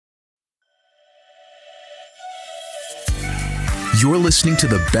You're listening to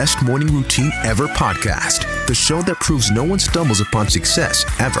the Best Morning Routine Ever podcast, the show that proves no one stumbles upon success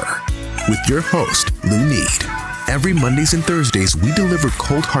ever. With your host, Lou Need. Every Mondays and Thursdays, we deliver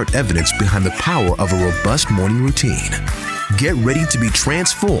cold hard evidence behind the power of a robust morning routine. Get ready to be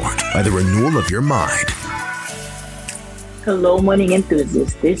transformed by the renewal of your mind. Hello, morning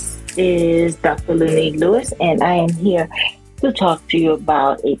enthusiasts. This is Dr. Lou Need Lewis, and I am here to talk to you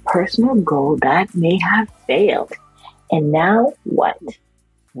about a personal goal that may have failed. And now what?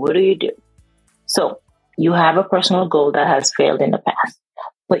 What do? So you have a personal goal that has failed in the past,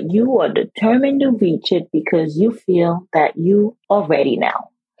 but you are determined to reach it because you feel that you are ready now.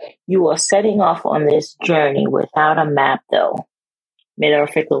 You are setting off on this journey without a map, though,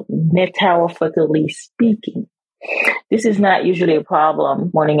 metaphorically speaking. This is not usually a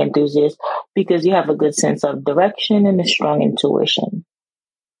problem, morning enthusiasts, because you have a good sense of direction and a strong intuition.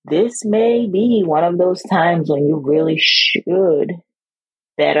 This may be one of those times when you really should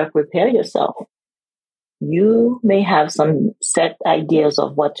better prepare yourself. You may have some set ideas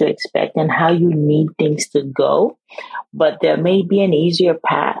of what to expect and how you need things to go, but there may be an easier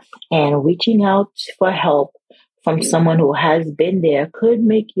path, and reaching out for help from someone who has been there could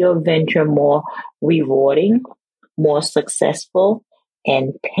make your venture more rewarding, more successful,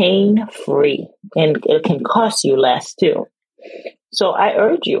 and pain-free. And it can cost you less too. So I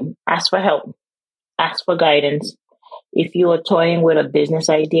urge you, ask for help, ask for guidance. If you are toying with a business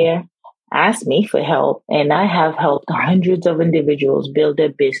idea, ask me for help. And I have helped hundreds of individuals build their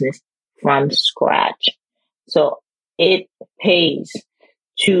business from scratch. So it pays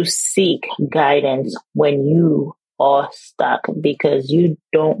to seek guidance when you are stuck, because you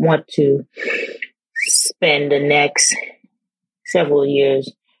don't want to spend the next several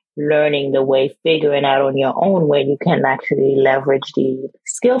years learning the way, figuring out on your own where you can actually leverage the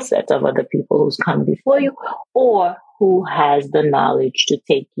skill sets of other people who's come before you or who has the knowledge to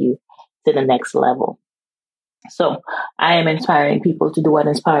take you to the next level. So I am inspiring people to do what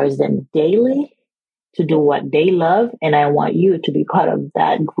inspires them daily, to do what they love, and I want you to be part of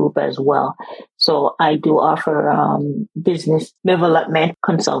that group as well. So I do offer business development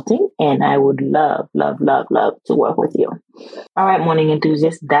consulting, and I would love to work with you. All right, morning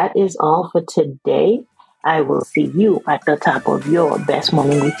enthusiasts, that is all for today. I will see you at the top of your best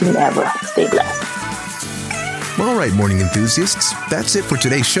morning routine ever. Stay blessed. All right, morning enthusiasts, that's it for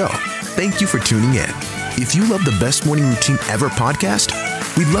today's show. Thank you for tuning in. If you love the Best Morning Routine Ever podcast,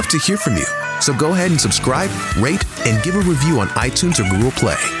 we'd love to hear from you. So go ahead and subscribe, rate, and give a review on iTunes or Google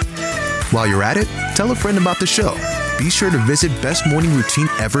Play. While you're at it, tell a friend about the show. Be sure to visit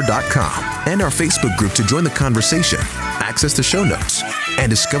bestmorningroutineever.com and our Facebook group to join the conversation, access the show notes, and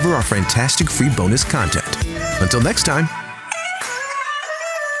discover our fantastic free bonus content. Until next time.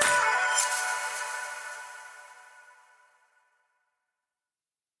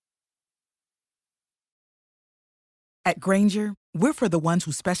 At Grainger, we're for the ones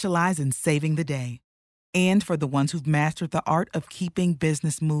who specialize in saving the day and for the ones who've mastered the art of keeping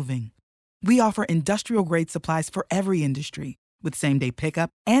business moving. We offer industrial-grade supplies for every industry with same-day pickup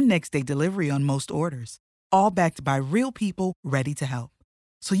and next-day delivery on most orders, all backed by real people ready to help.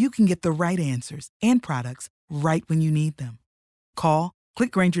 So you can get the right answers and products right when you need them. Call,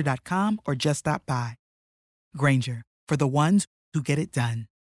 click Grainger.com, or just stop by. Grainger, for the ones who get it done.